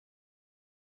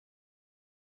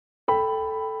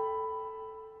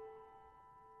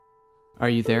Are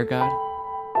you there, God?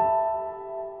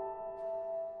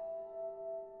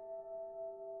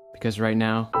 Because right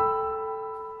now,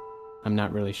 I'm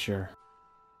not really sure.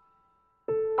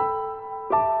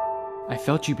 I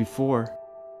felt you before,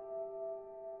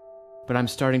 but I'm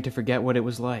starting to forget what it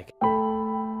was like.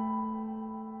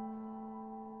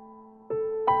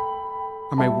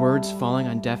 Are my words falling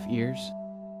on deaf ears?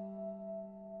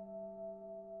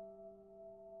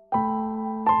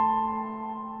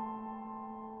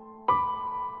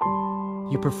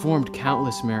 You performed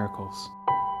countless miracles,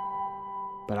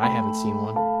 but I haven't seen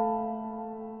one.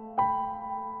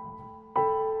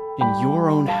 In your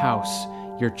own house,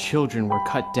 your children were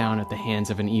cut down at the hands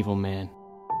of an evil man.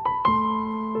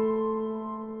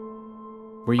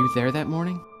 Were you there that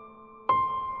morning?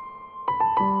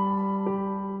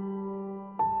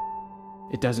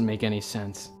 It doesn't make any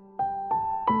sense.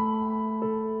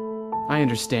 I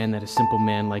understand that a simple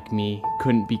man like me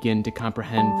couldn't begin to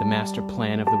comprehend the master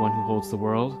plan of the one who holds the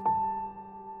world.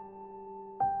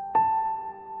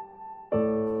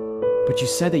 But you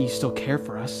said that you still care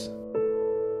for us.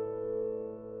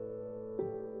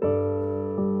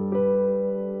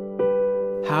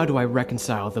 How do I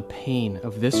reconcile the pain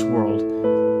of this world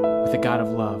with a God of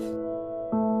love?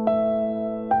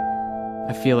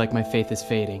 I feel like my faith is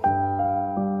fading.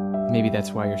 Maybe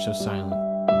that's why you're so silent.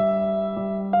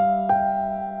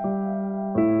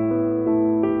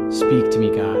 Speak to me,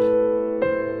 God.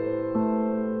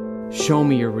 Show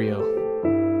me you're real.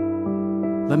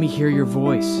 Let me hear your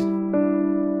voice.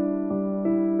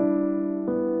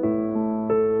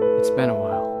 It's been a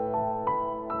while.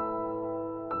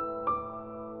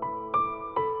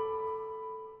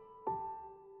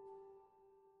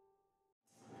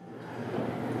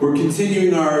 We're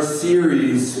continuing our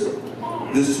series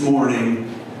this morning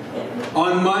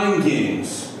on mind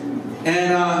games.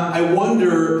 And I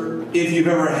wonder if you've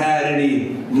ever had any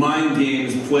mind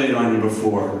games played on you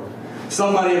before.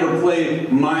 Somebody ever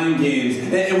played mind games?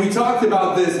 And we talked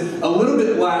about this a little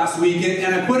bit last week,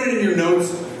 and I put it in your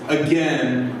notes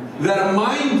again, that a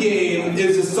mind game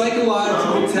is a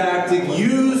psychological tactic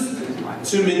used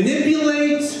to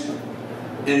manipulate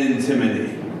and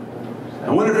intimidate. I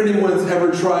wonder if anyone's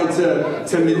ever tried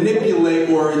to manipulate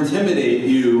or intimidate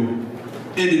you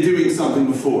into doing something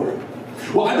before.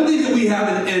 Well, I believe that we have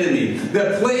an enemy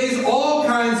that plays all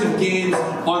kinds of games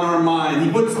on our mind.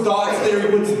 He puts thoughts there,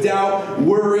 he puts doubt,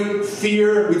 worry,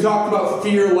 fear. We talked about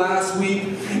fear last week,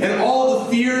 and all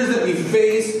the fears that we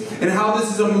face, and how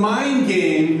this is a mind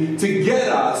game to get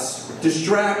us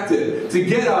distracted, to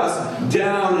get us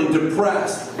down and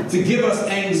depressed, to give us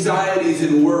anxieties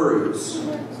and worries.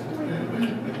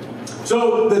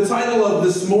 So the title of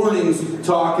this morning's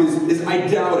talk is I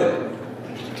Doubt It.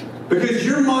 Because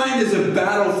your mind is a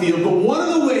battlefield, but one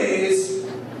of the ways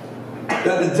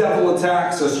that the devil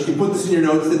attacks us, you can put this in your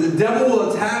notes, that the devil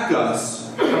will attack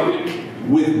us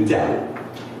with doubt.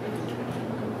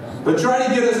 But try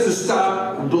to get us to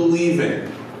stop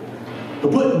believing.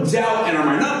 But put doubt in our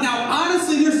mind. Now,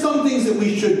 honestly, there's some things that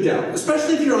we should doubt,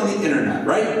 especially if you're on the internet,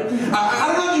 right?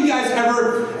 I don't know if you guys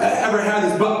ever had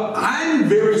this, but I'm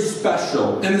very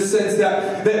special in the sense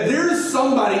that there's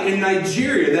somebody in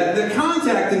Nigeria that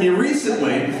contacted me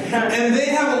recently, and they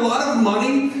have a lot of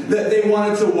money that they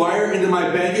wanted to wire into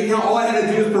my bank account. All I had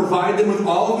to do is provide them with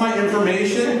all of my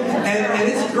information, and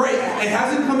it's great. It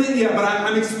hasn't come in yet, but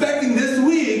I'm expecting this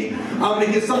week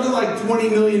to get something like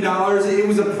 $20 million. It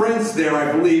was a prince there,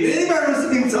 I believe. Anybody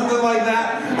ever seen something like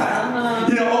that?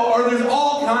 Or there's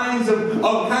all kinds of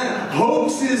kind of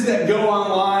hoaxes that go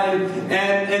online,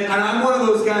 and I'm one of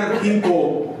those kind of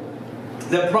people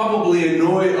that probably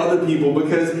annoy other people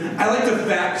because I like to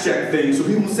fact check things. So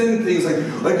people send things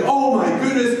like, oh my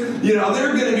goodness,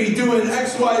 they're going to be doing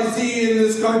X, Y, Z in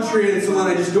this country, and so then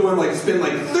I just go and spend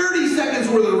 30 seconds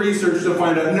worth of research to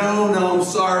find out, no, I'm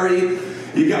sorry,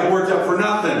 you got worked up for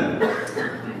nothing.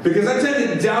 Because I tend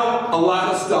to doubt a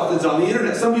lot of stuff that's on the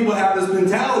internet. Some people have this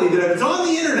mentality that if it's on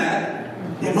the internet,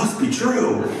 it must be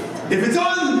true. If it's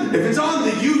on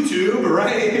the YouTube,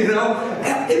 right,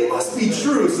 it must be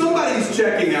true. Somebody's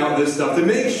checking out this stuff to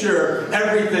make sure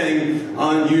everything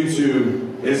on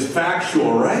YouTube is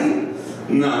factual, right?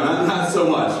 No, not so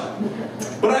much.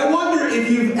 But I wonder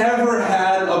if you've ever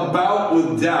had a bout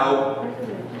with doubt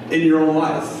in your own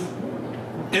life.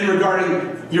 In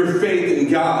regarding your faith in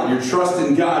God, your trust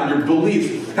in God, your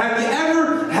beliefs. Have you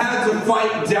ever had to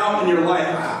fight doubt in your life?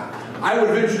 I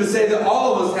would venture to say that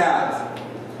all of us have.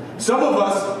 Some of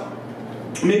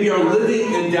us maybe are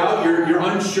living in doubt. You're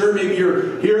unsure. Maybe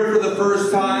you're here for the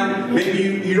first time.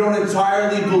 Maybe you don't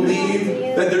entirely believe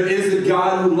that there is a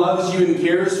God who loves you and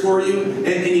cares for you.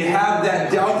 And you have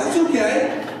that doubt. That's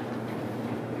okay.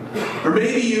 Or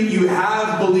maybe you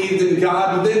have believed in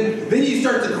God, but then you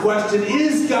start to question,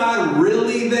 is God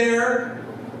really there?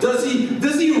 Does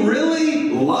he really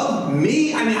love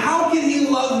me? I mean, how can he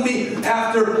love me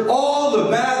after all the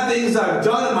bad things I've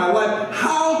done in my life?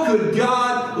 How could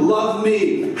God love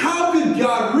me? How could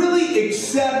God really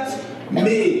accept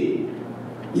me?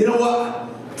 You know what?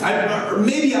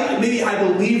 Maybe I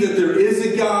believe that there is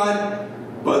a God,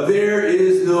 but there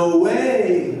is no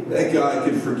way that God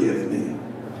can forgive me.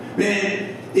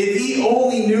 Man, if he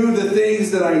only knew the things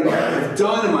that I have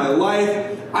done in my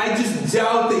life, I just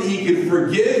doubt that he could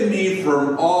forgive me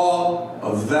from all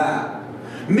of that.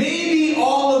 Maybe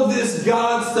all of this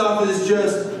God stuff is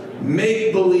just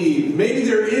make-believe. Maybe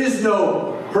there is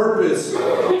no purpose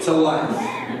to life.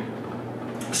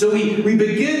 So we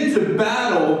begin to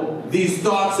battle these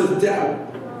thoughts of doubt.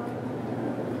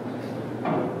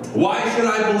 Why should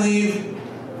I believe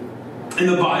in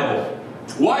the Bible?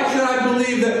 Why should I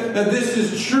believe that this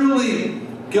is truly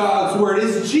God's Word?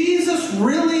 Is Jesus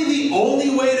really the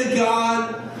only way to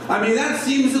God? I mean, that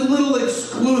seems a little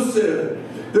exclusive.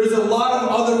 There's a lot of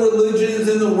other religions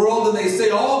in the world, and they say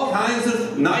all kinds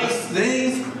of nice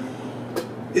things.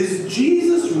 Is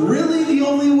Jesus really the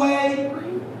only way?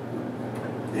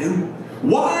 And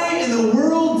why in the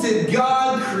world did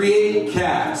God create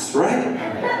cats, right?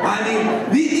 I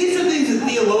mean, these are things that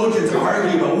theologians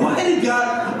argue about. Why did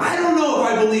God... I don't know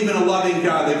if I believe in a loving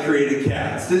God that created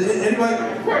cats. Anybody?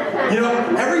 You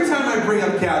know, every time I bring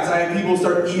up cats, I have people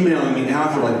start emailing me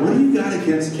after, like, what do you got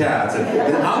against cats?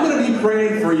 And I'm going to be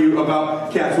praying for you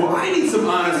about cats. Well, I need some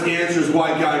honest answers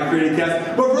why God created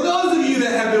cats. But for those of you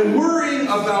that have been worrying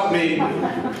about me,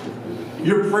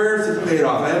 your prayers have paid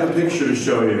off. I have a picture to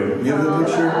show you. You have the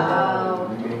picture?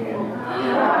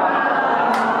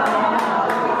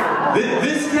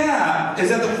 This cat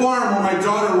is at the farm where my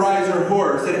daughter rides her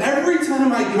horse. And every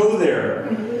time I go there,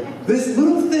 this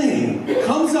little thing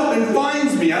comes up and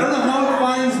finds me. I don't know how it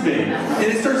finds me. And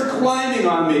it starts climbing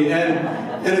on me. And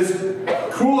as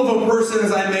cool of a person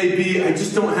as I may be, I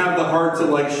just don't have the heart to,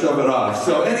 like, shove it off.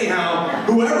 So anyhow,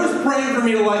 whoever's praying for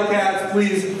me to like cats,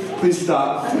 please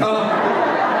stop.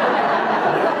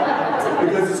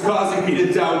 Because it's causing me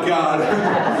to doubt God.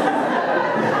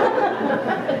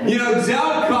 You know,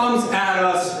 doubt comes at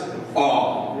us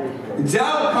all.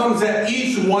 Doubt comes at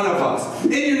each one of us.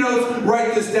 In your notes,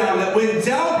 write this down, that when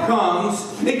doubt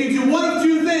comes, it can do one of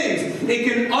two things. It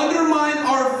can undermine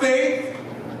our faith,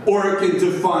 or it can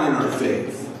define our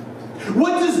faith.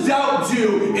 What does doubt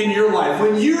do in your life?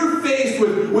 When you're faced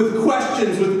with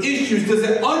questions, with issues, does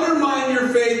it undermine your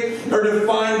faith or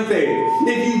define faith?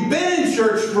 If you've been in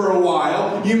church for a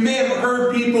while, you may have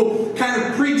heard people kind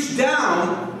of preach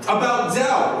down about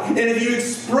doubt. And if you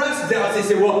express doubts, they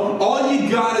say, well, all you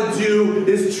got to do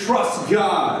is trust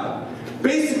God.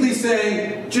 Basically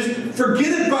saying, just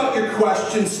forget about your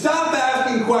questions, stop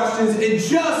asking questions, and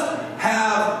just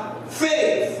have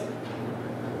faith.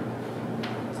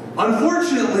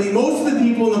 Unfortunately, most of the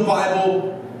people in the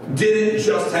Bible didn't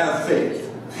just have faith.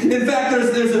 In fact,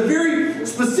 there's a very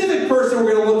specific person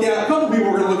we're going to look at, a couple people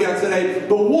we're going to look at today,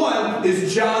 but one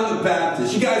is John the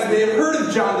Baptist. You guys may have heard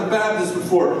of John the Baptist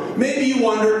before. Maybe you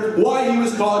wonder why he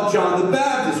was called John the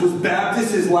Baptist. Was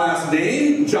Baptist his last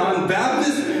name? John the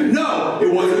Baptist? No,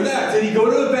 it wasn't that. Did he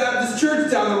go to a Baptist church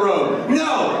down the road?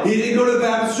 No, he didn't go to the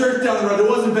Baptist church down the road. There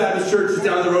wasn't Baptist churches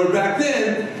down the road back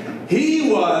then. He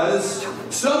was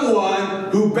someone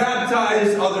who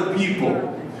baptized other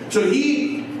people. So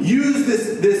he used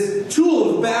this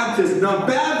tool of baptism. Now,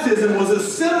 baptism was a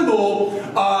symbol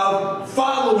of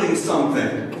following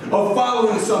something, of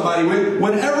following somebody.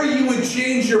 Whenever you would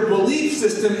change your belief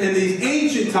system in these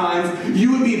ancient times,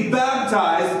 you would be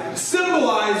baptized,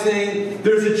 symbolizing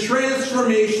there's a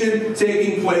transformation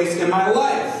taking place in my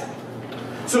life.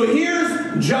 So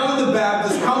here's John the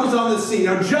Baptist comes on the scene.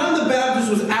 Now, John the Baptist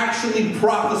was actually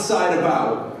prophesied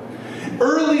about.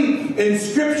 Early in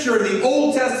Scripture, in the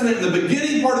Old Testament, in the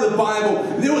beginning part of the Bible,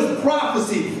 there was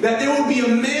prophecy that there would be a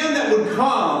man that would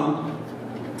come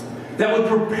that would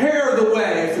prepare the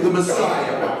way for the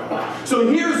Messiah.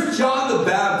 So here's John the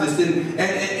Baptist,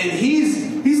 and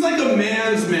he's like a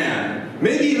man's man.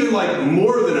 Maybe even like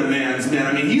more than a man's man.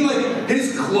 I mean,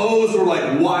 his clothes were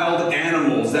like wild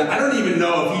animals. That I don't even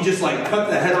know if he just like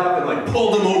cut the head off and like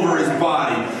pulled them over his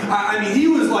body. I mean, he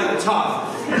was like tough.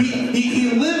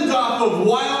 He lived off of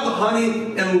wild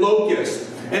honey and locusts.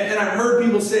 And I've heard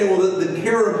people say, well, the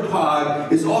carob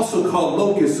pod is also called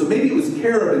locust, so maybe it was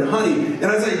carob and honey. And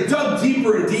as I dug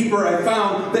deeper and deeper, I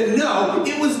found that no,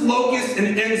 it was locust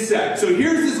and insect. So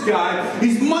here's this guy,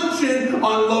 he's munching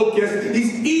on locust,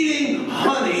 he's eating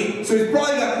honey, so he's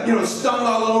probably got, stung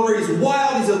all over, he's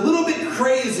wild, he's a little bit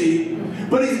crazy.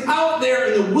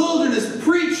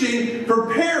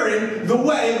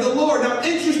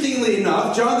 interestingly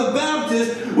enough, John the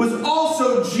Baptist was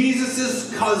also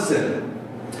Jesus' cousin.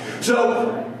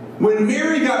 So when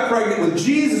Mary got pregnant with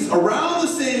Jesus, around the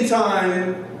same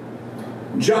time,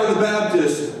 John the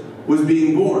Baptist was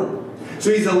being born.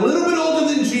 So he's a little bit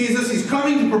older than Jesus. He's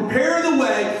coming to prepare the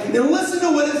way. And listen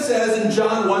to what it says in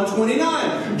John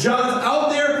 1:29. John's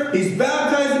out there. He's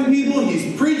baptizing people.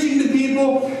 He's preaching to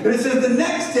people. And it says the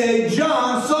next day,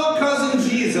 John saw cousin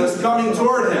Jesus coming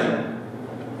toward him.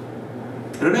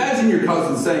 And imagine your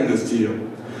cousin saying this to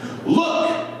you.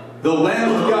 Look, the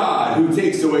Lamb of God who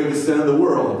takes away the sin of the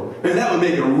world. And that would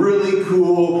make a really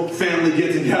cool family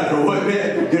get-together, wouldn't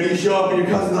it? You know, you show up and your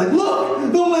cousin's like,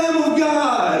 look, the Lamb of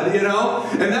God, you know?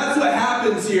 And that's what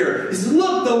happens here. He says,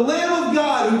 look, the Lamb of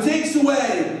God who takes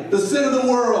away the sin of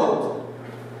the world.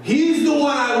 He's the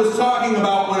one I was talking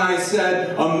about when I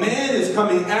said, a man is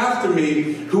coming after me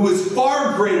who is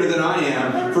far greater than I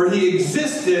am, for he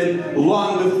existed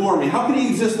long before me. How could he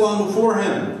exist long before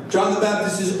him? John the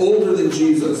Baptist is older than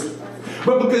Jesus.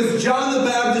 But because John the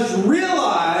Baptist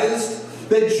realized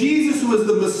that Jesus was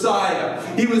the Messiah,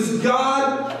 he was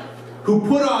God who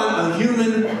put on a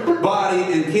human body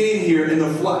and came here in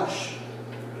the flesh.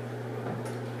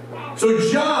 So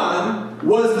John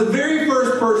was the very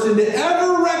first person to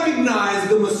ever recognize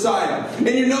the Messiah. And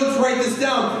your notes write this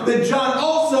down, that John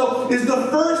also is the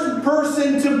first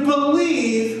person to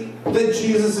believe that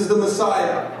Jesus is the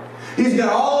Messiah. He's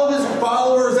got all of his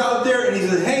followers out there, and he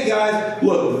says, hey guys,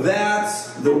 look,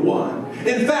 that's the one.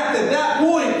 In fact, at that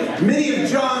point, many of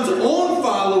John's own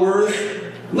followers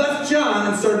left John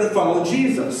and started to follow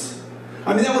Jesus.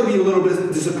 I mean, that would be a little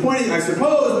bit disappointing, I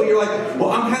suppose, but you're like,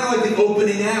 well, I'm kind of like the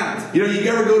opening act. You know, you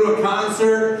ever go to a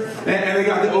concert, and they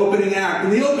got the opening act.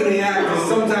 And the opening act is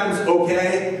sometimes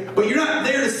okay, but you're not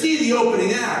there to see the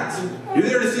opening act. You're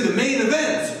there to see the main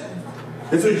event.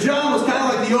 And so John was kind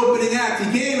of like the opening act.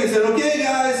 He came and said, okay,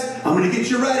 guys, I'm going to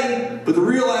get you ready, but the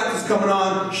real act is coming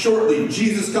on shortly.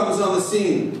 Jesus comes on the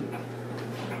scene.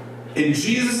 And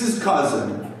Jesus'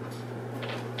 cousin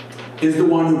is the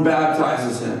one who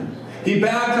baptizes him. He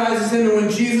baptizes him, and when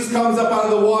Jesus comes up out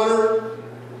of the water,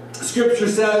 Scripture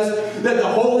says that the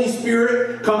Holy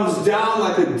Spirit comes down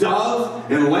like a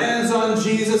dove and lands on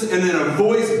Jesus, and then a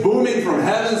voice booming from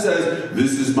heaven says,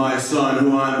 this is my son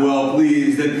who I'm well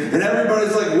pleased. And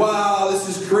everybody's like, wow,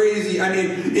 this is crazy. I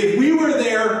mean, if we were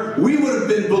there, we would have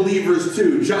been believers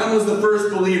too. John was the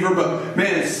first believer, but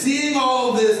man, seeing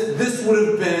all this, this would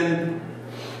have been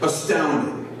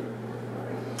astounding.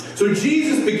 So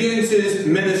Jesus begins his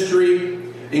ministry,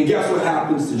 and guess what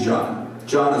happens to John?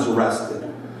 John is arrested.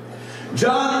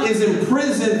 John is in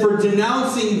prison for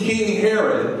denouncing King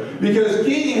Herod, because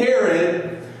King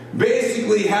Herod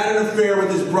basically had an affair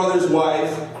with his brother's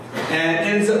wife and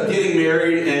ends up getting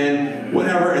married and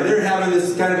whatever, and they're having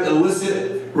this kind of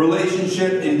illicit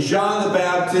relationship, and John the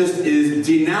Baptist is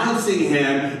denouncing him,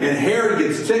 and Herod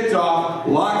gets ticked off,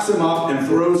 locks him up, and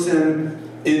throws him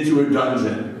into a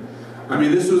dungeon. I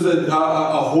mean, this was a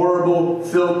horrible,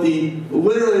 filthy,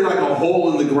 literally like a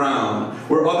hole in the ground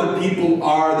where other people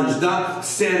are. There's not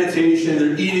sanitation.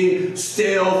 They're eating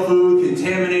stale food,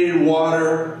 contaminated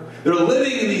water. They're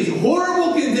living in these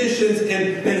horrible conditions,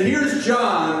 and here's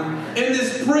John in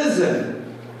this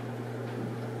prison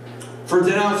for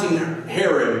denouncing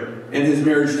Herod and his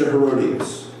marriage to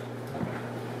Herodias.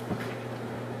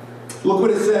 Look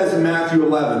what it says in Matthew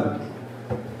 11.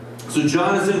 So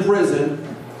John is in prison.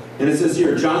 And it says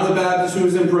here, John the Baptist, who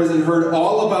was in prison, heard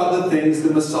all about the things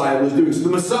the Messiah was doing. So the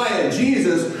Messiah,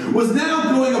 Jesus, was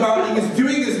now going about, he was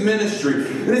doing his ministry.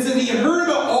 And it said he had heard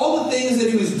about all the things that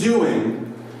he was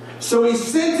doing. So he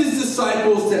sent his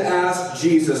disciples to ask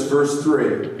Jesus, verse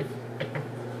 3,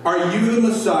 are you the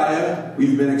Messiah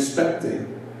we've been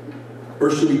expecting? Or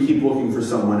should we keep looking for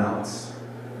someone else?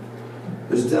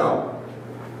 There's doubt.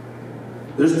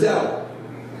 There's doubt.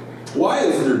 Why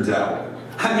is there doubt?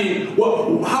 I mean,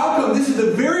 well, how come this is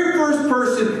the very first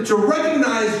person to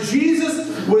recognize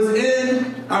Jesus was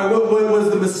was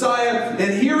the Messiah,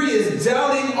 and here he is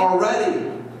doubting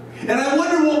already? And I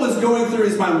wonder what was going through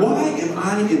his mind. Why am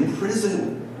I in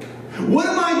prison? What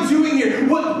am I doing here?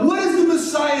 What is the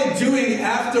Messiah doing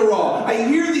after all? I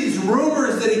hear these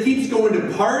rumors that he keeps going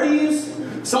to parties.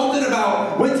 Something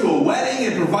about went to a wedding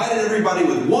and provided everybody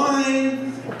with wine.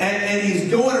 And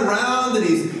he's going around and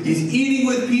he's eating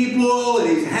with people and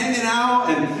he's hanging out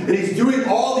and he's doing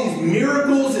all these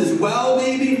miracles as well,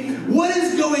 maybe. What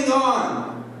is going on?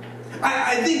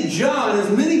 I think John, as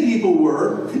many people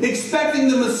were, expecting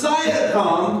the Messiah to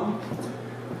come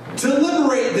to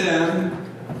liberate them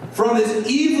from this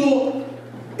evil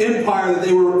empire that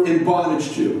they were in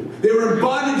bondage to. They were in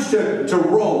bondage to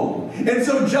Rome. And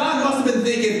so John must have been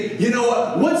thinking, you know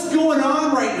what? What's going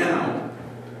on right now?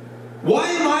 Why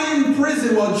am I in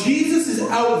prison while Jesus is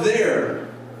out there?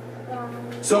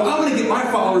 So I'm going to get my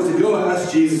followers to go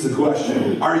ask Jesus a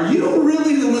question. Are you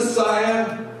really the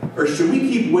Messiah? Or should we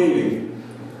keep waiting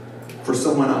for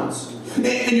someone else?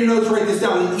 And your notes, write this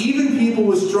down. Even people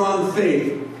with strong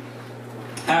faith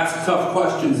ask tough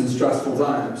questions in stressful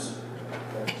times.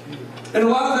 And a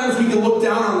lot of times we can look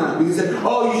down on that. We can say,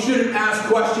 oh, you shouldn't ask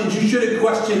questions. You shouldn't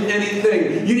question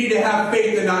anything. You need to have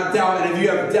faith and not doubt. And if you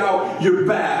have doubt, you're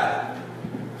bad.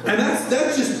 And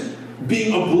that's just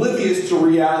being oblivious to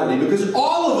reality. Because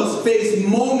all of us face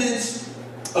moments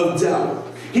of doubt.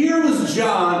 Here was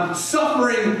John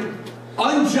suffering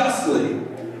unjustly.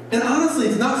 And honestly,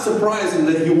 it's not surprising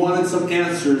that he wanted some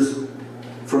answers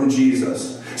from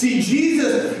Jesus. See,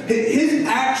 Jesus, his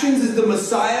actions as the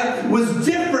Messiah was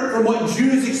different from what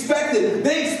Jews expected.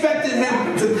 They expected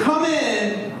him to come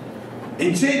in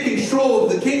and take control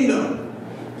of the kingdom.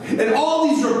 And all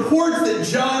these reports that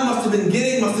John must have been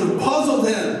getting must have puzzled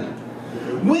him.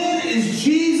 When is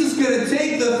Jesus going to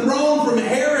take the throne from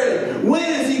Herod?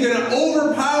 When is he going to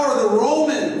overpower the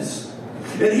Romans?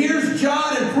 And here's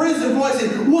John in prison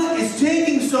voicing, what is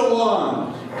taking so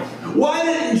long? Why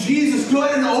didn't Jesus go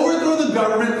ahead and overthrow the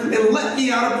government and let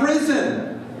me out of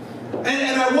prison?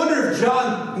 And I wonder if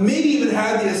John maybe even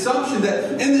had the assumption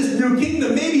that in this new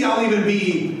kingdom, maybe I'll even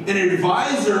be an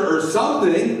advisor or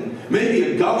something.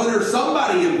 Maybe a governor,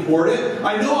 somebody important.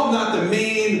 I know I'm not the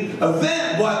main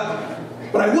event,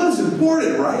 but I was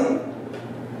important, right?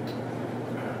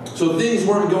 So things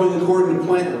weren't going according to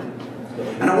plan.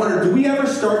 And I wonder, do we ever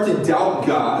start to doubt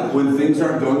God when things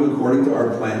aren't going according to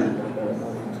our plan?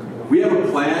 We have a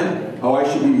plan. Oh,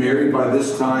 I should be married by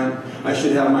this time. I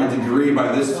should have my degree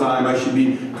by this time. I should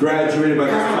be graduated by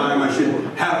this time. I should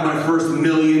have my first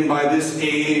million by this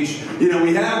age. You know,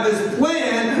 we have this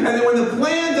plan, and then when the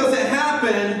plan doesn't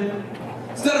happen,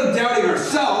 instead of doubting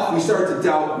ourselves, we start to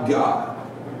doubt God.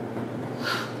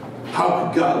 How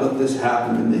could God let this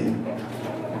happen to me?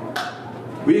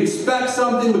 We expect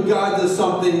something, but God does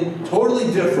something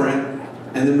totally different,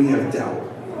 and then we have doubt.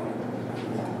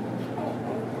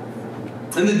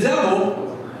 And the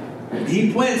devil,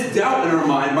 he plants doubt in our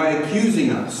mind by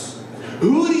accusing us.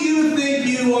 Who do you think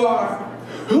you are?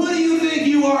 Who do you think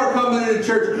you are coming into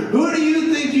church? Who do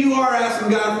you think you are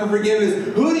asking God for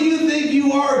forgiveness? Who do you think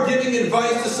you are giving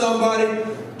advice to somebody,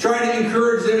 trying to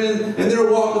encourage them in their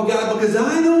walk with God? Because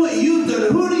I know what you've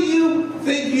done. Who do you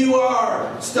think you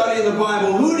are studying the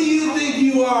Bible? Who do you think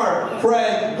you are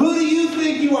praying? Who do you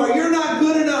think you are? You're not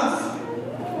good enough.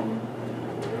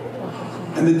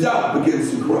 And the doubt begins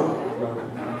to grow.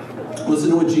 Listen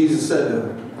to what Jesus said to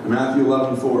him. Matthew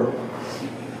 11:4.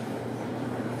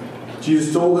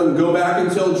 Jesus told them, go back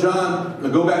to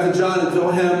John and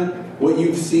tell him what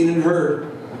you've seen and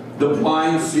heard. The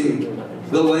blind see,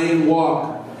 the lame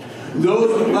walk.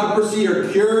 Those with leprosy are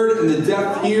cured, and the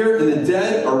deaf hear, and the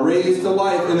dead are raised to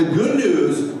life. And the good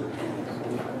news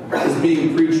is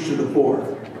being preached to the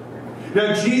poor.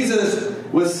 Now, Jesus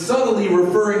was subtly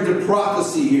referring to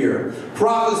prophecy here.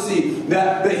 Prophecy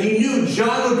that he knew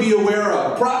John would be aware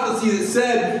of. Prophecy that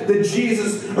said that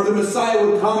Jesus or the Messiah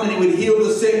would come and he would heal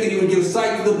the sick and he would give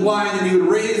sight to the blind and he would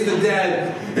raise the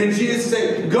dead. And Jesus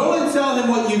said, go and tell him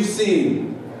what you've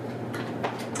seen.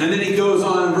 And then he goes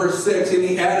on in verse 6 and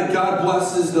he added, God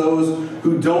blesses those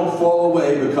who don't fall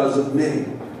away because of me.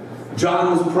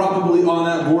 John was probably on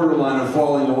that borderline of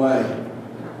falling away.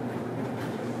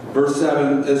 Verse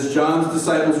 7, as John's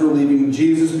disciples were leaving,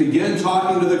 Jesus began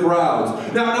talking to the crowds.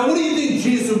 Now, what do you think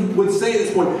Jesus would say at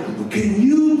this point? Can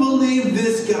you believe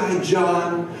this guy,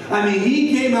 John? I mean,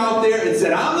 he came out there and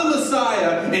said, I'm the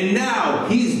Messiah, and now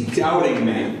he's doubting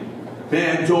me.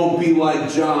 Man, don't be like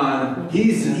John.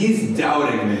 He's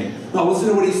doubting me. Now, listen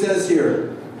to what he says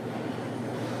here.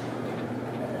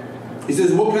 He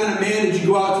says, what kind of man did you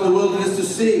go out to the wilderness to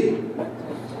see?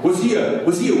 Was he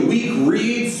a weak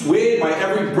reed swayed by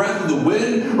every breath of the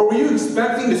wind? Or were you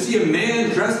expecting to see a man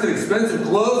dressed in expensive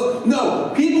clothes?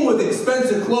 No, people with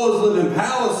expensive clothes live in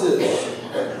palaces.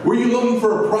 Were you looking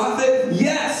for a prophet?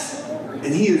 Yes,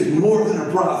 and he is more than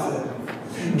a prophet.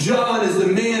 John is the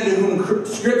man to whom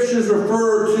scriptures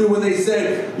refer to when they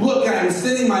say, look, I am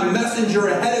sending my messenger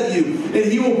ahead of you,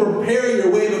 and he will prepare your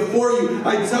way before you.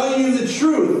 I tell you the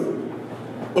truth.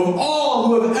 Of all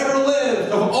who have ever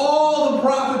lived, of all the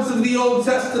prophets of the Old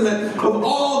Testament, of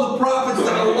all the prophets, the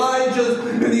Elijahs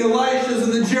and the Elishas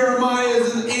and the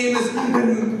Jeremiahs and Amos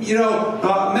and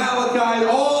Malachi,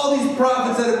 all these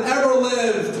prophets that have ever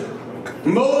lived,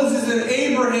 Moses and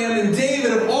Abraham and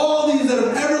David, of all these that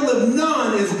have ever lived,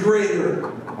 none is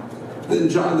greater than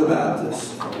John the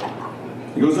Baptist.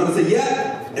 He goes on to say,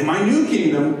 yet, in my new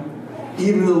kingdom,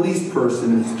 even the least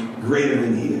person is greater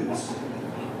than he is.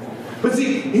 But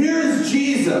see, here's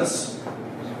Jesus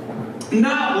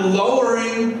not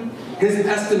lowering his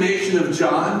estimation of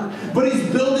John, but he's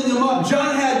building him up.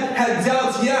 John had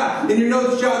doubts, yeah. In your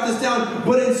notes, jot this down.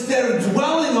 But instead of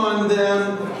dwelling on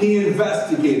them, he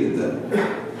investigated them.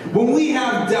 When we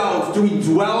have doubts, do we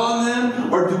dwell on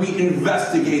them or do we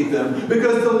investigate them?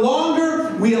 Because the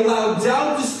longer we allow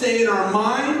doubt to stay in our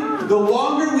mind, the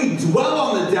longer we dwell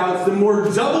on the doubts, the more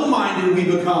double-minded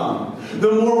we become.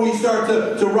 The more we start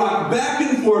to rock back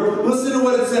and forth. Listen to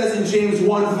what it says in James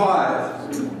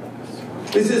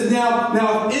 1:5. It says,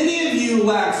 now if any of you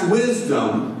lacks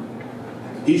wisdom,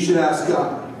 he should ask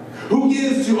God, who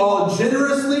gives to all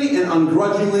generously and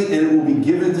ungrudgingly, and it will be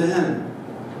given to him.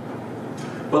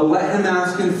 But let him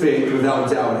ask in faith without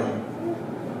doubting.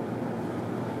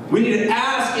 We need to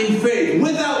ask in faith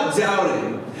without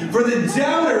doubting. For the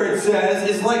doubter, it says,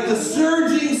 is like the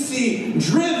surging sea,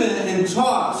 driven and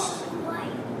tossed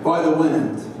by the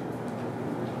wind.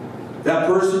 That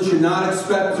person should not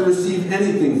expect to receive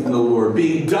anything from the Lord,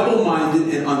 being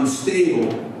double-minded and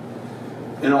unstable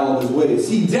in all of his ways.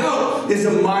 See, doubt is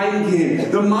a mind game.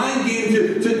 The mind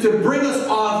game to bring us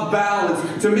off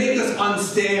balance, to make us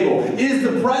unstable. Is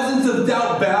the presence of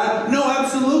doubt bad? No,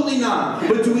 absolutely not.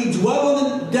 But do we dwell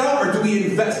on the doubt or do we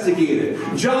investigate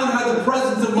it? John had the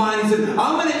presence of mind. He said,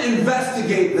 I'm going to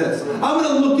investigate this. I'm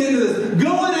going to look into this.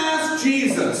 Go and ask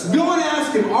Jesus. Go and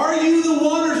ask him, are you the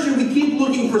one or should we keep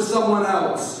looking for someone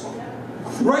else?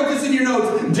 Write this in your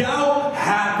notes. Doubt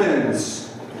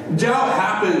happens. Doubt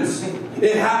happens.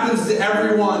 It happens to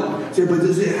everyone. Say, but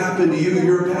does it happen to you?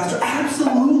 You're a pastor.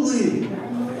 Absolutely.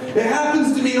 It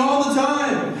happens to me all the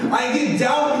time. I get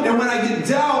doubt, and when I get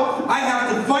doubt, I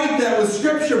have to fight that with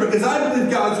Scripture because I believe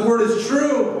God's Word is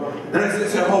true. And I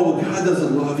say, oh, well, God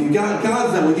doesn't love you. God's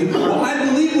not with you. Well, I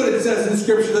believe what it says in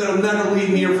Scripture that He'll never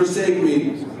leave me or forsake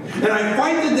me. And I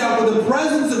fight the doubt, but the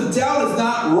presence of doubt is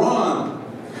not wrong.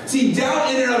 See,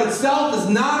 doubt in and of itself is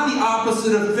not the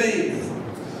opposite of faith.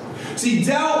 See,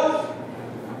 doubt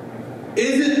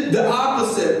isn't the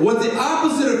opposite. What the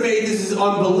opposite of faith is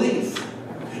unbelief.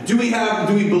 Do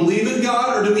we believe in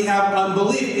God or do we have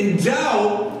unbelief? And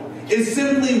doubt is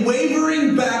simply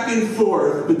wavering back and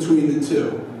forth between the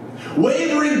two.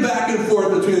 Wavering back and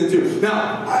forth between the two.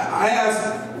 Now, I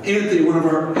asked Anthony, one of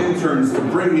our interns, to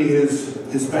bring me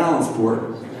his balance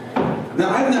board. Now,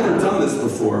 I've never done this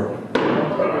before.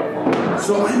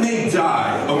 So I may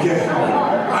die, okay?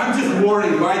 I'm just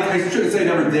warning you. I shouldn't say I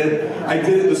never did. I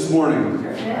did it this morning.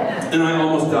 And I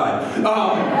almost died.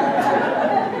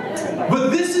 But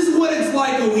this is what it's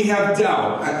like when we have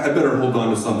doubt. I better hold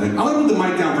on to something. I'm going to put the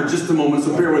mic down for just a moment,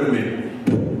 so bear with me.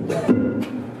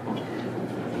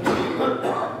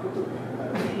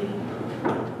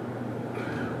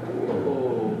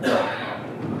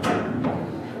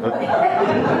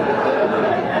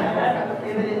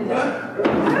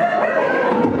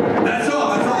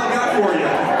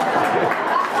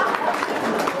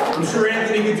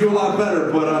 Do a lot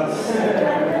better, but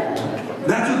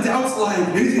that's what doubt's like.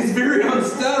 It's very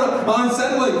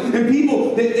unsettling. And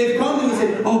people, they've come to me and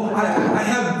say, oh, I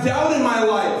have doubt in my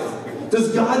life.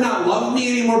 Does God not love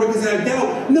me anymore because I have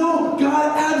doubt? No,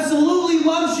 God absolutely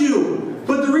loves you.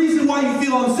 But the reason why you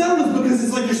feel unsettled is because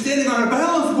it's like you're standing on a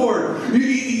balance board.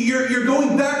 You're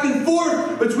going back and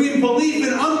forth between belief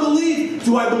and unbelief.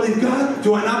 Do I believe God?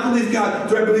 Do I not believe God?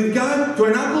 Do I believe God? Do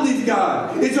I not believe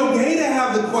God? It's okay to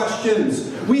have the questions.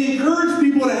 We encourage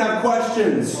people to have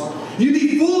questions. You'd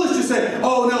be foolish to say,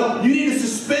 oh no, you need to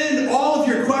suspend all of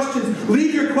your questions.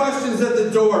 Leave your questions at the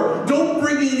door. Don't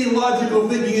bring any logical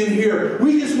thinking in here.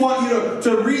 We just want you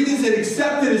to read this and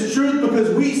accept it as truth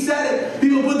because we said it.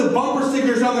 People put the bumper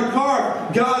stickers on their car.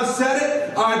 God said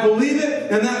it, I believe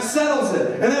it, and that settles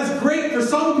it. And that's great for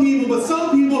some people, but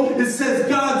some people, it says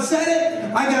God said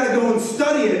it, I got to go and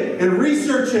study it and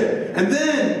research it, and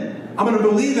then I'm going to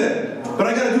believe it. But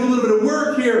I got to do a little bit of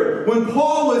work here. When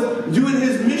Paul was doing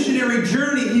his missionary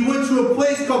journey, he went to a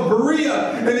place called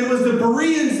Berea, and it was the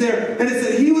Bereans there. And it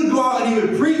said he would go out and he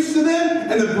would preach to them,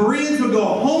 and the Bereans would go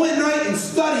home at night and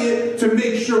study it to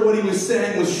make sure what he was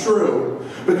saying was true.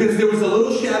 Because there was a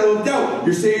little shadow of doubt.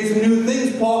 You're saying some new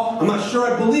things, Paul. I'm not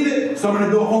sure I believe it, so I'm going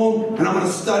to go home and I'm going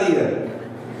to study it.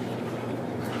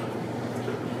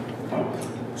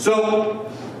 So,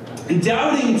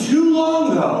 doubting too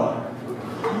long, though,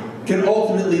 can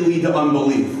ultimately lead to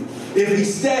unbelief. If we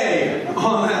stay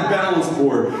on that balance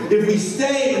board, if we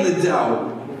stay in the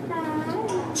doubt,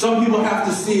 some people have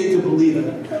to see it to believe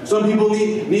it. Some people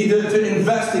need to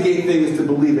investigate things to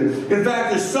believe it. In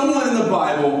fact, there's someone in the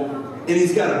Bible, and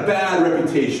he's got a bad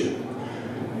reputation.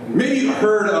 Maybe you've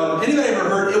heard of, anybody ever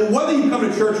heard, whether you come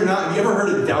to church or not, have you ever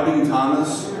heard of Doubting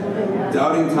Thomas?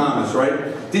 Doubting Thomas,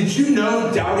 right? Did you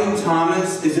know Doubting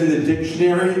Thomas is in the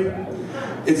dictionary?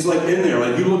 It's like in there.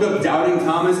 Like you look up Doubting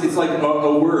Thomas, it's like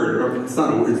a word. Or it's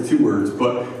not a word, it's two words,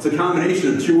 but it's a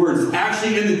combination of two words. It's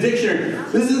actually in the dictionary.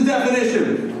 This is the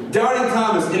definition. Doubting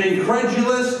Thomas, an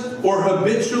incredulous or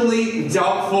habitually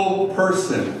doubtful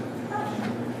person.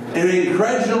 An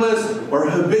incredulous or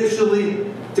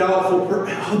habitually doubtful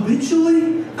person.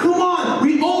 Habitually? Come on!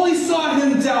 We only saw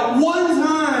him doubt one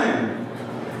time!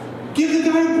 Give the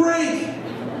guy a break!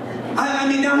 I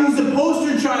mean, now he's the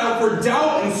poster child for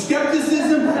doubt and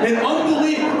skepticism and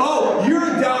unbelief. Oh, you're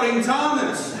a Doubting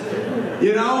Thomas.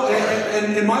 You know?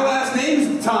 And my last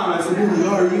name's Thomas. And you're like,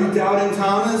 oh, are you Doubting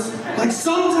Thomas? Like,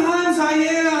 sometimes I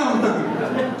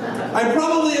am. I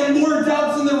probably have more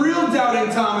doubts than the real Doubting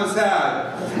Thomas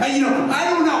had. And, you know, I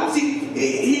don't know. See,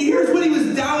 here's what he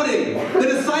was doubting. The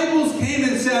disciples came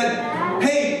and said,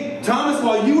 hey, Thomas,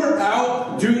 while you were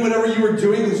out doing whatever you were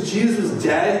doing because Jesus was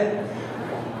dead,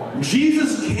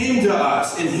 Jesus came to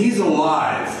us and he's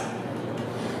alive.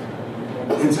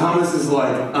 And Thomas is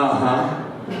like,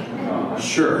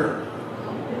 sure.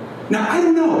 Now, I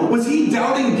don't know. Was he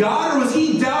doubting God or was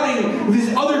he doubting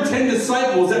these other 10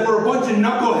 disciples that were a bunch of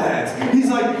knuckleheads? He's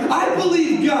like, I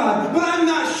believe God, but I'm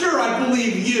not sure I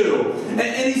believe you.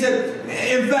 And he said,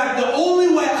 in fact, the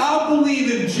only way I'll believe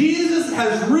if Jesus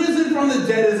has risen from the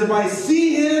dead is if I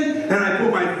see him and I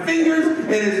put my fingers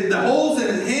in the holes in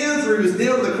his hands where he was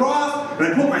nailed to the cross, and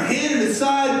I put my hand in his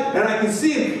side and I can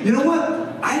see him. You know what?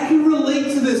 I can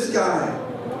relate to this guy.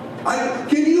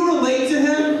 Can you relate to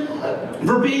him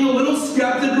for being a little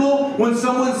skeptical when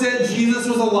someone said Jesus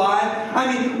was alive?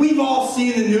 I mean, we've all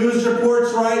seen the news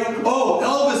reports, right? Oh,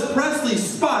 Elvis Presley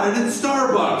spotted at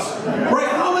Starbucks. Right?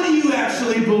 How many of you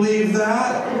actually believe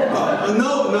that?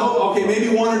 No. Okay, maybe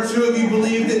one or two of you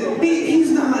believed it. He's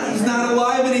not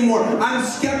alive anymore. I'm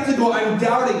skeptical. I'm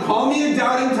doubting. Call me a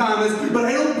Doubting Thomas, but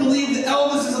I don't believe that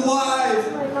Elvis is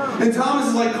alive. And Thomas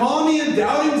is like, call me a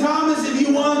Doubting Thomas if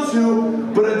you want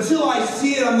to, but until I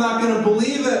see it, I'm not going to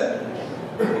believe it.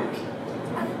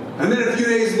 And then a few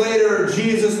days later,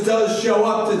 Jesus does show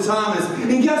up to Thomas.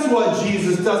 And guess what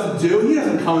Jesus doesn't do? He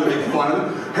doesn't come and make fun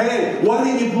of him. Hey, why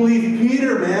didn't you believe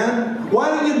Peter, man? Why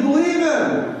didn't you believe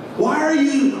him? Why are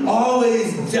you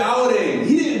always doubting?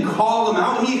 He didn't call him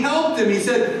out. He helped him. He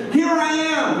said, here I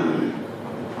am.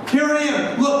 Here I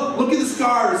am. Look at the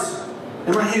scars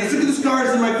in my hands. Look at the scars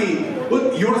in my feet.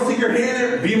 Look, you want to stick your hand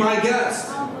there? Be my guest.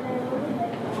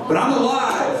 But I'm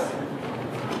alive.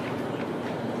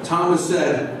 Thomas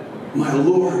said, my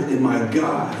Lord and my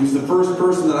God. He's the first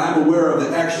person that I'm aware of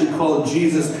that actually called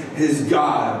Jesus his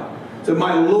God. He said,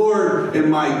 my Lord and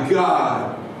my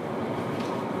God.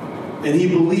 And he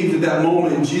believed at that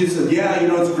moment. And Jesus said, yeah, you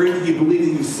know, it's great that you believe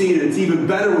that you've seen it. It's even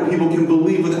better when people can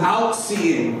believe without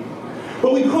seeing.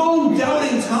 But we call him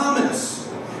Doubting Thomas.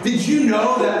 Did you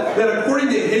know that according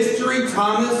to history,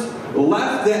 Thomas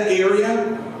left that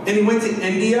area and he went to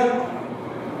India?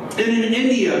 And in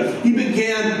India, he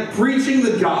began preaching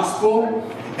the gospel.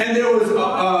 And there was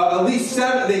at least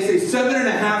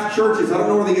 7.5 churches. I don't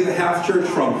know where they get the half church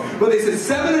from. But they said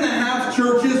 7.5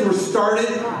 churches were started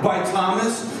by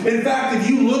Thomas. In fact, if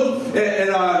you look at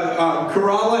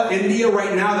Kerala, India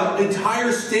right now, the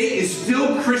entire state is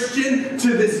still Christian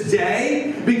to this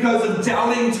day because of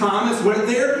Doubting Thomas went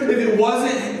there. If it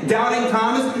wasn't Doubting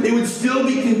Thomas, it would still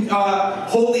be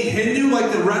wholly Hindu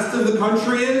like the rest of the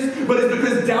country is. But it's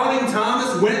because Doubting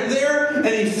Thomas went there and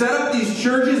he set up these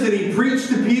churches and he preached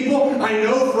to people. I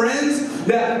know, friends,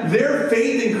 that their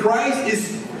faith in Christ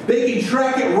is, they can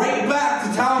track it right back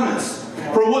to Thomas.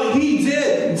 For what he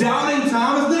did, Doubting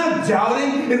Thomas, not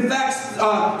doubting. In fact,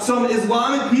 some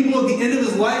Islamic people at the end of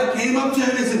his life came up to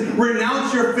him and said,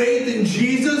 renounce your faith in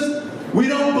Jesus. We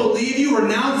don't believe you.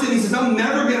 Renounce it. He says, I'm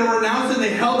never going to renounce it. And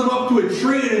they held him up to a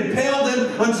tree and impaled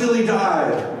him until he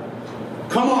died.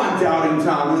 Come on, Doubting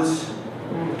Thomas.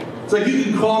 It's like, you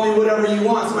can call me whatever you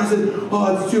want. Somebody said,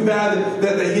 oh, it's too bad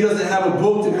that he doesn't have a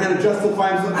book to kind of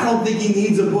justify himself. I don't think he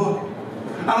needs a book.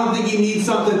 I don't think he needs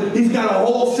something. He's got a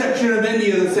whole section of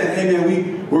India that said, hey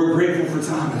man, we're grateful for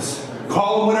Thomas.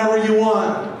 Call him whatever you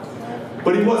want.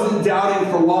 But he wasn't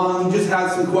doubting for long. He just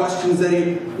had some questions that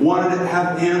he wanted to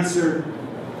have answered.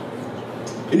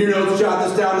 In your notes, jot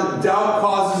this down, that doubt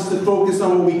causes us to focus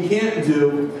on what we can't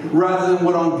do rather than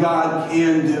what God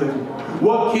can do.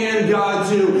 What can God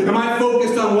do? Am I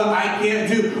focused on what I can't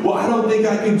do? Well, I don't think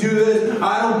I can do this.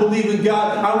 I don't believe in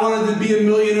God. I wanted to be a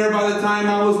millionaire by the time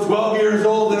I was 12 years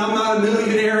old, and I'm not not a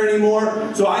millionaire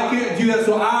anymore, so I can't do that,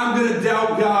 so I'm going to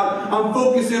doubt God. I'm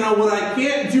focusing on what I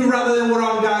can't do rather than what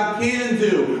God can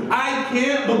do. I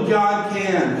can't, but God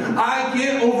can. I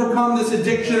can't overcome this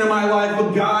addiction in my life,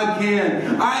 but God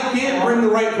can. I can't bring the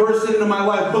right person into my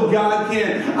life, but God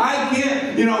can. I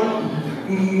can't,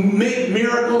 make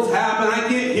miracles happen. I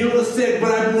can't heal the sick,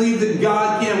 but I believe that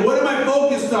God can. What am I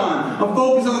focused on? I'm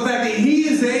focused on the fact that He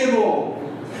is able.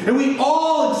 And we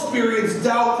all experience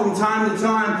doubt from time to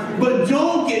time, but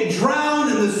don't get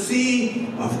drowned in the sea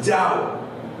of doubt.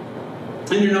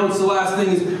 In your notes, the last thing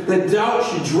is that doubt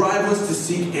should drive us to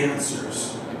seek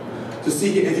answers.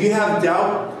 If you have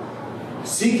doubt,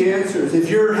 seek answers. If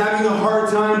you're having a hard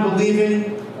time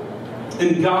believing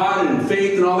in God and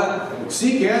faith and all that,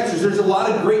 seek answers. There's a lot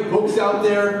of great books out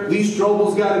there. Lee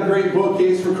Strobel's got a great book,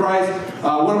 Case for Christ.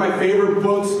 One of my favorite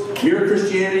books, Mere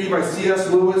Christianity by C.S.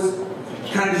 Lewis.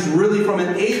 Kind of just really from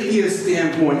an atheist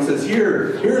standpoint says,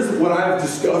 here's what I've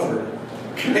discovered.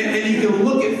 And you can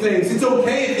look at things. It's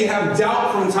okay if you have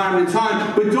doubt from time to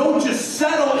time, but don't just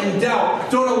settle in doubt.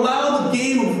 Don't allow the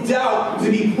game of doubt to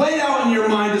be played out in your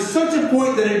mind to such a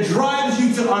point that it drives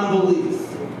you to unbelief.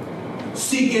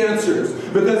 Seek answers.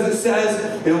 Because it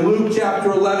says in Luke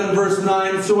chapter 11, verse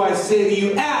 9, so I say to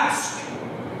you, ask,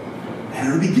 and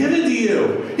it'll be given to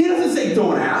you. He doesn't say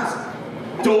don't ask.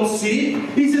 Don't seek.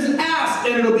 He says ask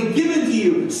and it'll be given to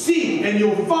you. Seek and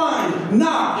you'll find.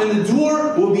 Knock and the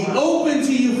door will be open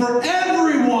to you. For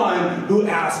everyone who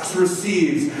asks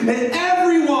receives. And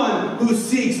everyone who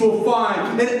seeks will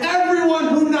find. And everyone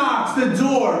who knocks, the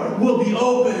door will be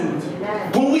opened.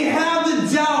 When we have the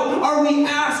doubt, are we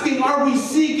asking? Are we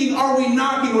seeking? Are we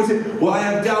knocking? We're saying, well, I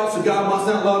have doubts, so God must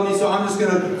not love me, so I'm just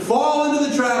going to fall into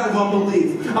the trap of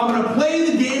unbelief. I'm going to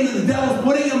play the game that the devil's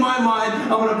putting in my mind.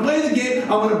 I'm going to play the game.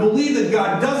 I'm going to believe that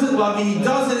God doesn't love me. He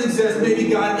doesn't exist. Maybe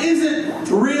God isn't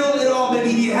real at all.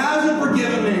 Maybe He hasn't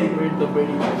forgiven me.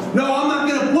 No, I'm not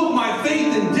going to put my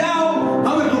faith in doubt.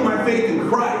 I'm going to put my faith in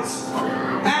Christ.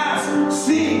 Ask,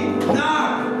 seek,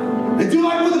 knock, and do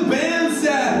like what the band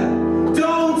said.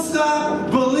 Don't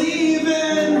stop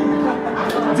believing.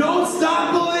 Don't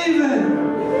stop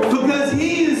believing. Because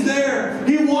He is there.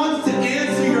 He wants to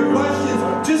answer your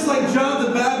questions. Just like John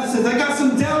the Baptist says, I got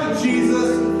some doubt,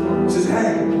 Jesus. He says,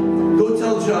 hey, go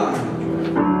tell John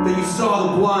that you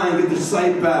saw the blind get their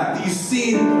sight back. That you've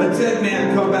seen a dead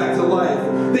man come back to life.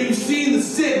 That you've seen the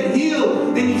sick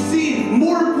healed. And you've seen,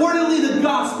 more importantly, the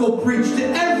gospel preached to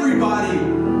everybody.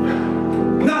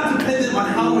 Not dependent on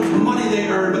how much money they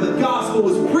earned, but the gospel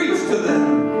was preached to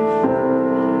them.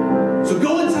 So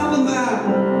go and tell them that.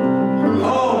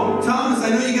 Oh, Thomas, I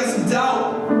know you got some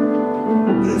doubt,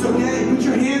 but it's okay. Put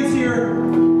your hands here.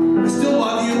 I still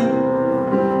love you.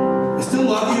 I still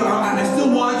love you. I still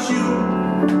want you.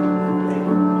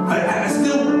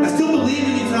 I still believe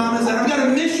in you, Thomas, and I've got a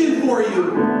mission for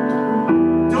you.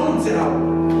 Don't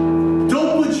doubt.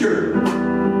 Don't put your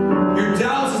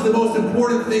doubts as the most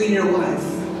important thing in your life.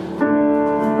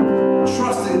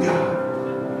 Trust in God.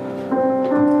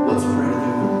 Let's pray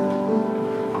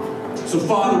together. So,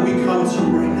 Father, we come to you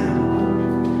right now.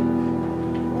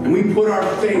 And we put our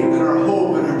faith and our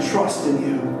hope and our trust in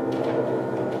you.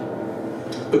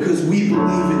 Because we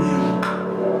believe in you.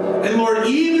 And Lord,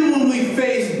 even when we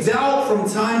face doubt from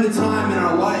time to time in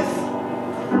our life,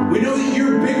 we know that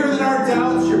you're bigger than our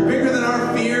doubts, you're bigger than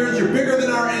our fears, you're bigger than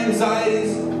our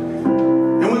anxieties.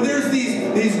 And when there's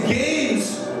these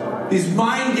games, these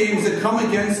mind games that come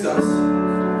against us,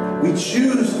 we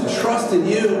choose to trust in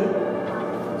you.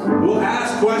 We'll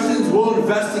ask questions, we'll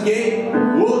investigate,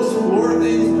 we'll explore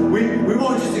things. We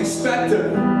won't just expect to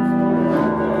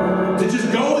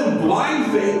just go in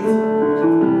blind faith,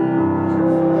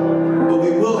 but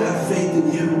we will have faith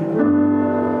in you.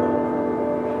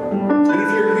 And if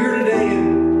you're here today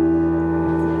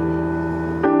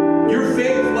and your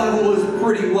faith level is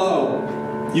pretty low,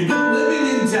 you've been living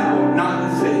in doubt, not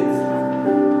in faith,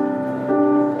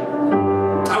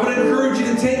 I would encourage you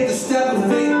to take the step of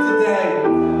faith today.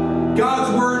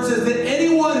 God's word says that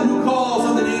anyone who calls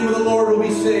on the name of the Lord will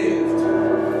be saved.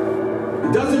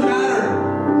 It doesn't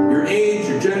matter your age,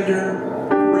 your gender,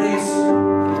 race,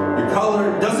 your color.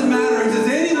 It doesn't matter. He says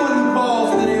anyone who calls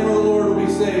on the name of the Lord will be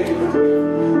saved.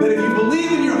 That if you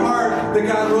believe in your heart that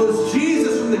God rose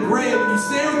Jesus from the grave, and you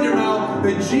say with your mouth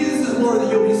that Jesus is Lord,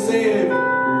 that you'll be saved.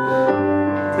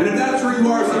 And if that's where you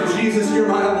are, say, Jesus, you're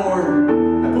my Lord.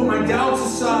 I put my doubts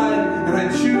aside, and I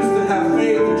choose to have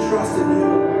faith and trust in you.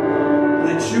 And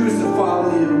I choose to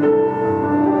follow you.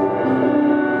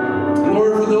 And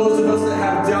Lord, for those of us that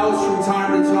have doubts from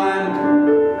time to time,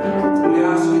 we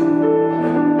ask you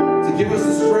to give us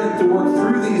the strength to work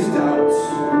through these doubts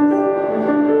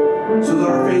so that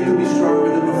our faith will be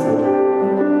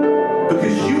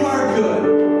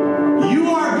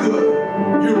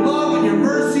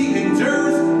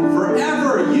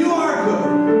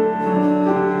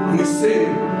And we sing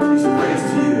these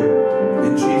praise to you.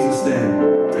 In Jesus' name,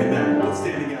 amen. Let's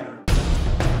stand together.